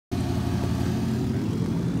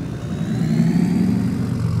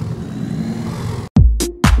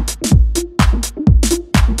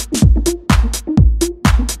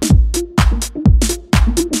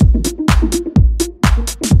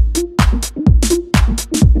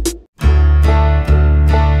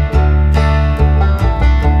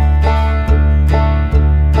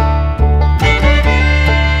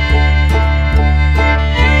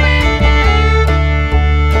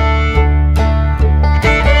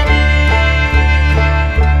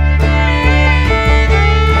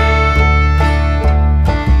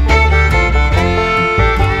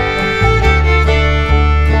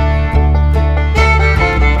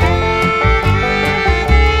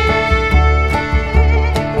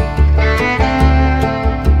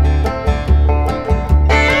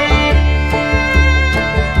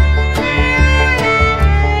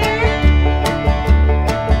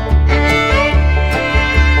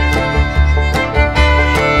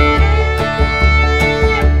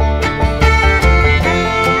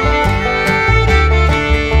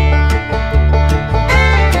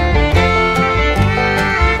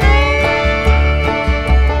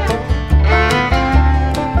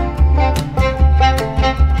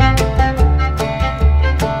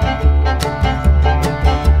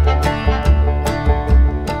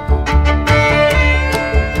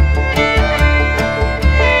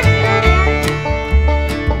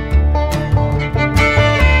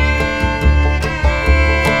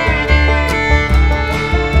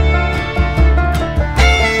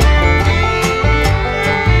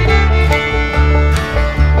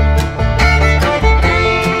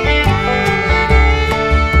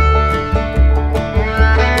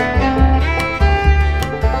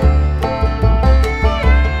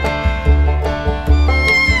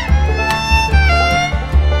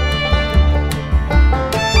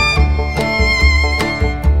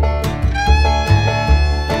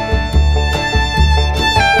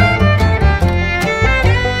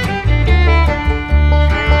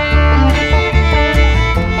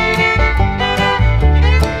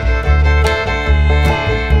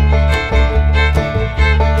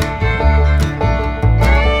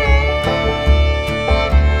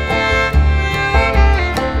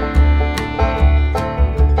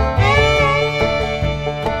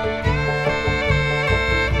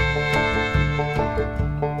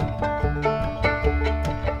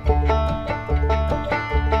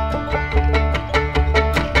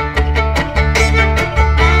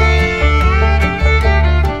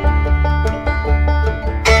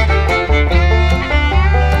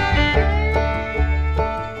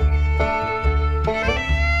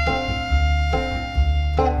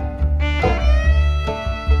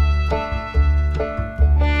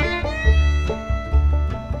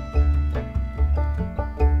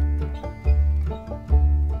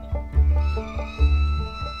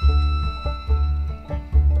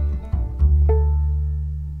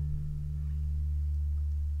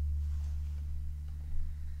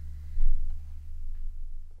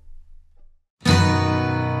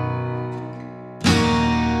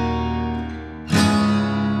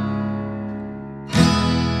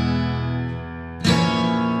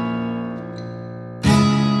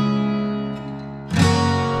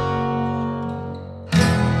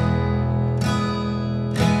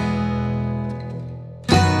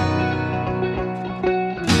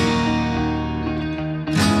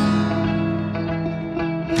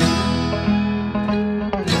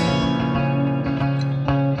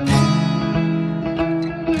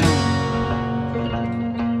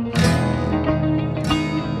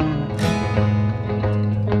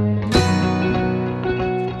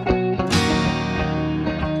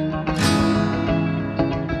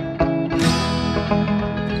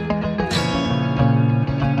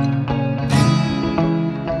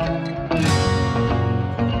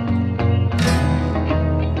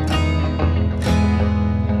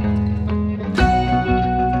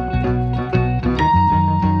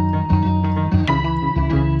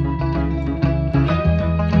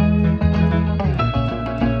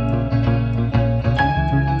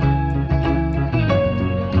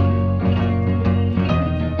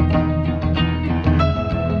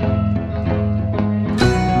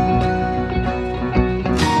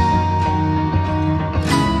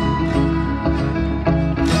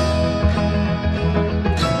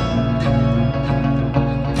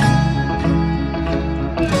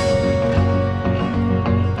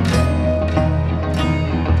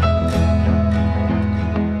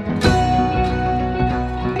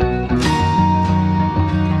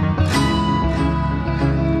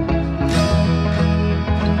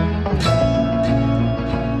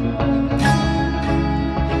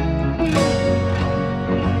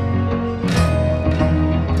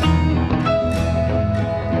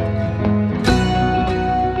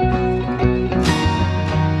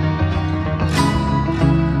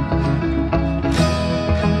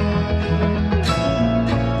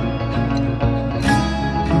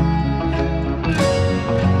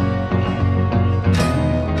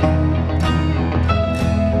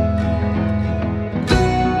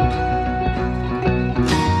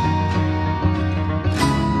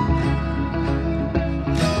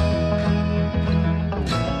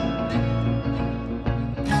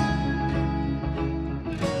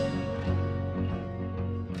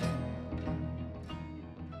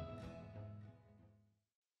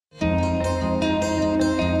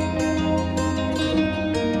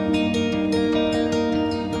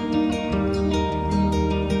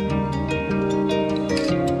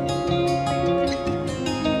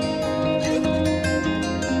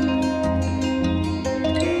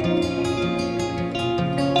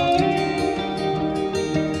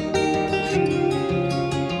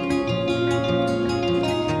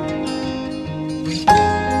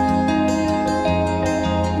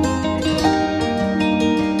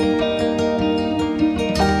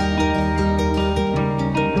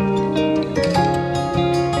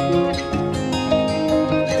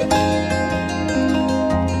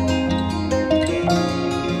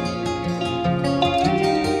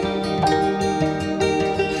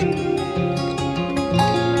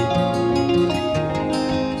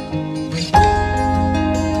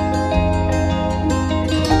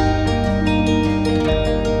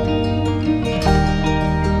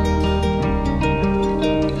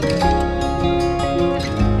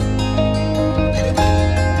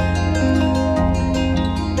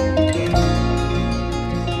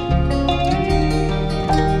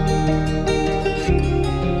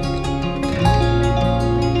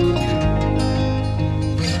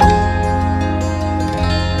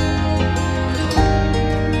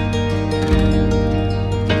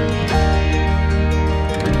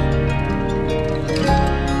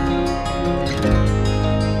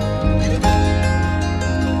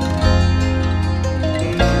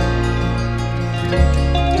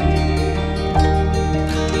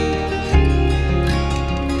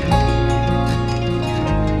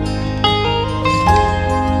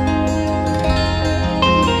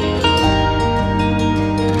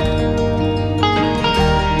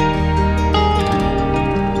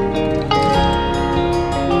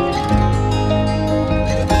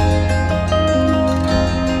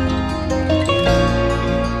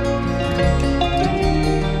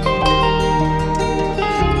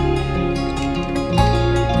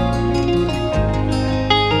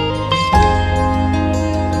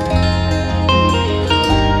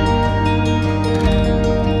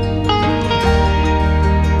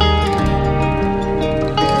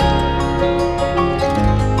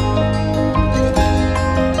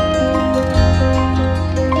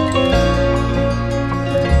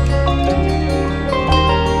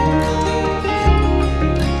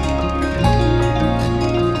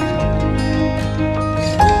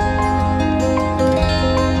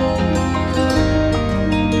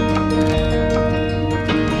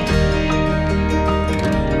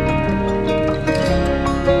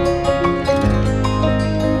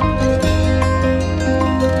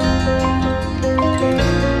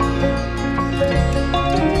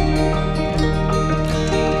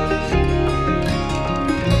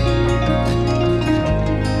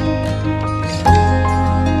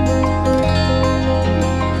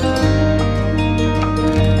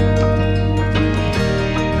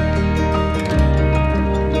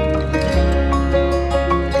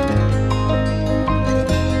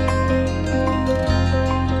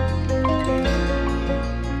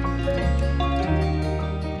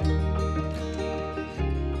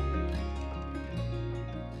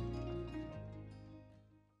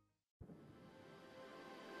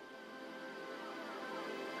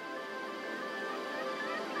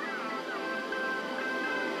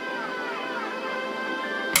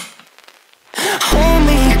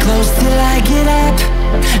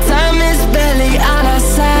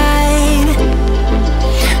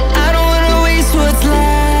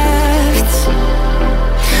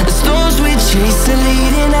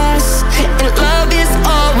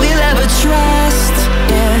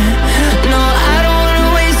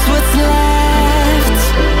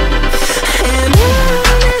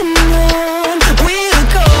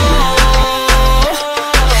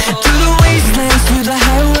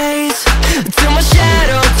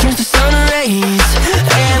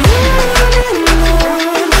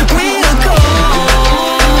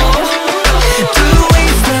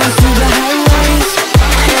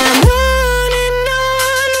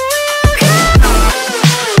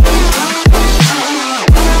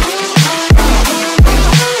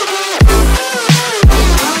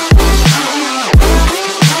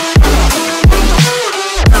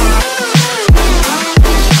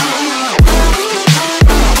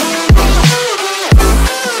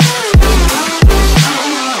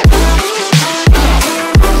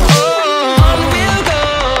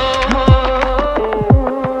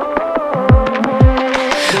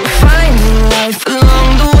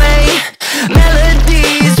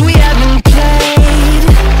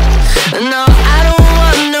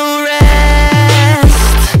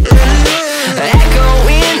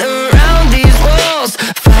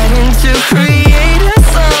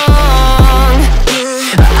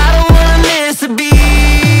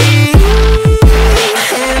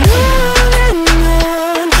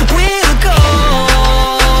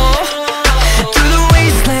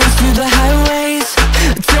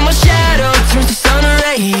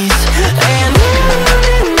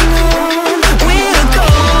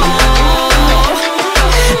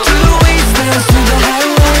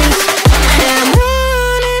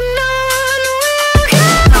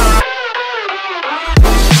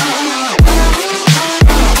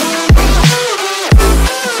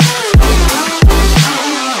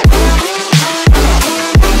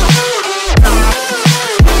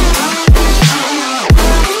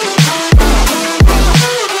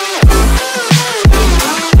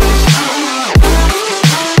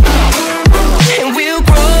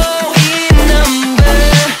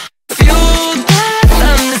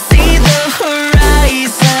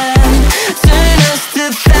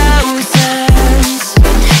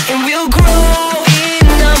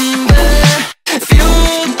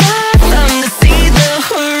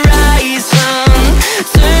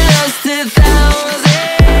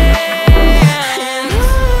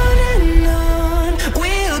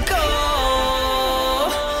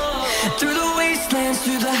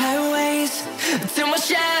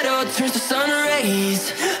turns to sun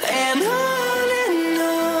rays, and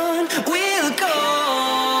on we'll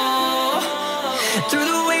go, through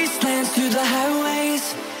the wastelands, through the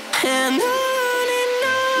highways, and on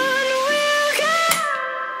we'll go.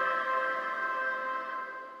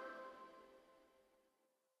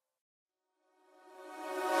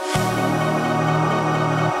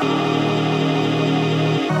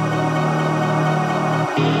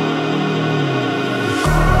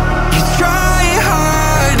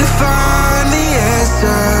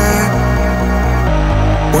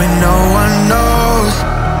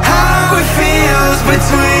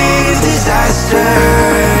 Between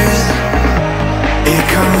disasters, it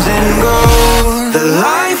comes and goes. The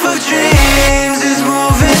life of dreams is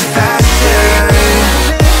moving faster,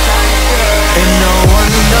 and no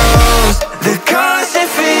one knows the constant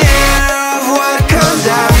fear of what comes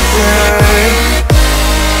after.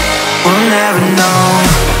 We'll never know.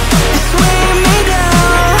 It's weighing me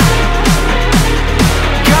down,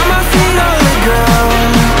 got my feet on the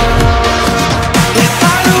ground. Let's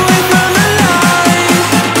hide away from the light.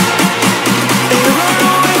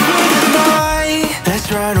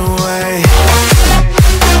 Let's run away.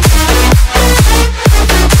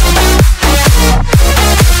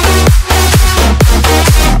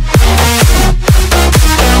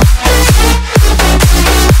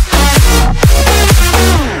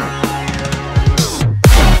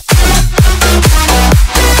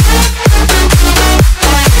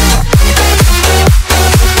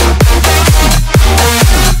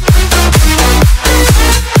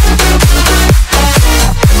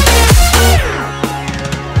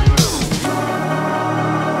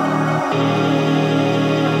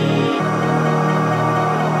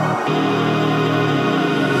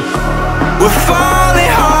 We're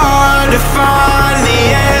falling hard to find the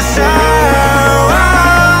answer.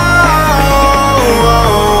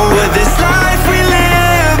 With this life we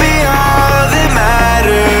live, be all that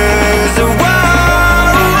matters.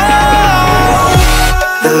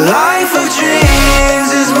 The life of dreams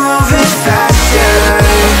is moving faster,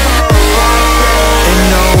 and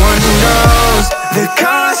no one knows the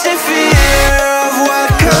constant fear of what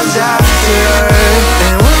comes after.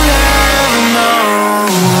 And we'll never know.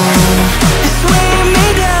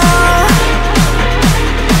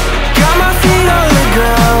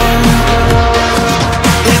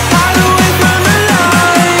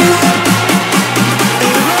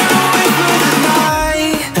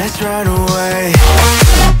 Run away.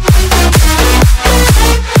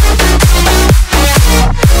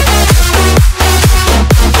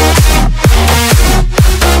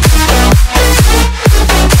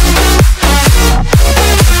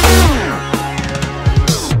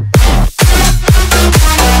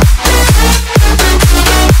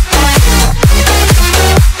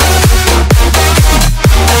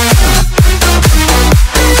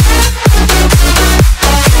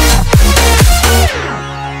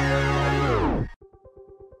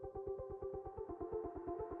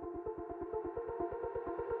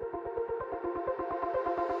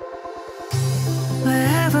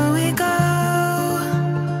 Wherever we go,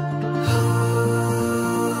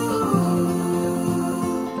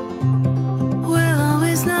 we'll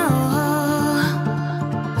always know.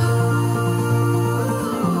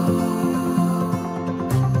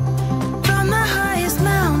 From the highest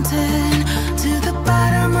mountain to the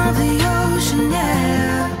bottom of the ocean,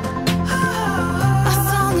 yeah. Our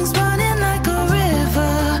song is running like a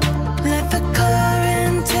river. Let the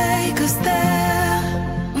current take us there.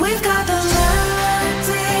 We've got the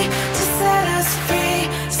to set us free,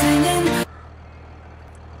 singing.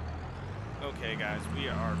 Okay guys, we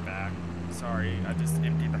are back. Sorry, I just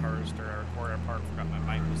emptied the harvester. I recorded a part, forgot my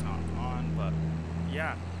mic was not on, but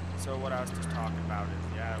yeah. So what I was just talking about is,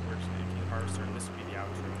 yeah, we're just emptying the harvester, and this will be the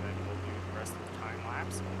outro, and then we'll do the rest of the time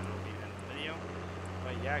lapse, and then it'll be the end of the video.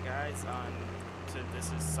 But yeah guys,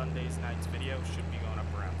 this is Sunday's night's video. Should be going up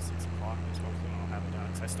around 6 o'clock, so hopefully I'll have it done,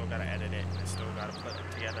 because I still gotta edit it, and I still gotta put it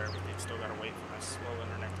together, everything, still gotta wait for my slow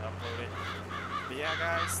internet to upload it. But yeah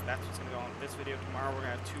guys, that's what's gonna go on this video. Tomorrow we're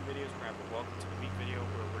gonna have 2 videos. We're gonna have a welcome to the week video,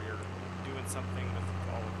 where we're doing something with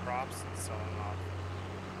all the crops and selling off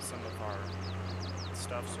some of our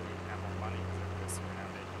stuff so we can have more money, because we're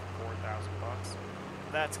gonna make $4,000.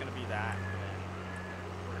 That's gonna be that, and then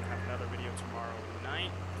we're gonna have another video tomorrow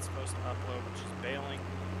night. It's supposed to upload, which is bailing.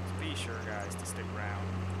 So be sure guys to stick around,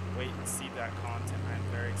 wait and see that content. I'm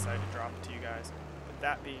very excited to drop it to you guys. But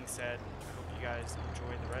that being said, I hope you guys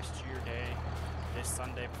enjoy the rest of your day. This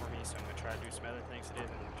Sunday for me, so I'm gonna try to do some other things today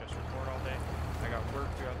than just record all day. I got work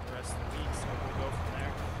throughout the rest of the week, so we'll go from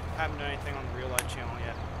there. I haven't done anything on the real life channel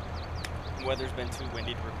yet. The weather's been too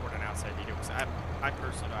windy to record an outside video, because I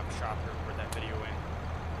personally don't have a shop to record that video in,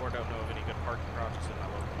 or don't know of any good parking garages in my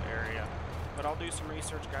local area. But I'll do some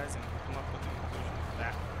research, guys, and come up with a conclusion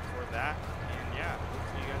for that. And yeah,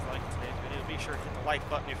 hopefully you guys liked today's video. Be sure to hit the like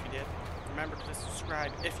button if you did. Remember to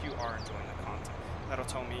subscribe if you are enjoying the content. That'll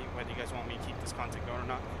tell me whether you guys want me to keep this content going or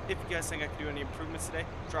not. If you guys think I could do any improvements today,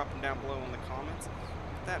 drop them down below in the comments.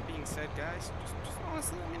 With that being said, guys, just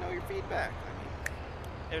honestly let me know your feedback. I mean,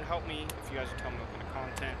 it would help me if you guys would tell me what kind of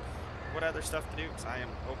content, what other stuff to do, because I am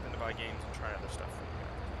open to buy games and try other stuff for you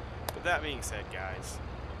guys. With that being said, guys,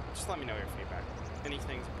 just let me know your feedback.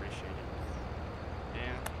 Anything's appreciated.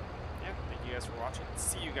 And yeah, thank you guys for watching.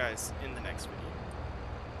 See you guys in the next video.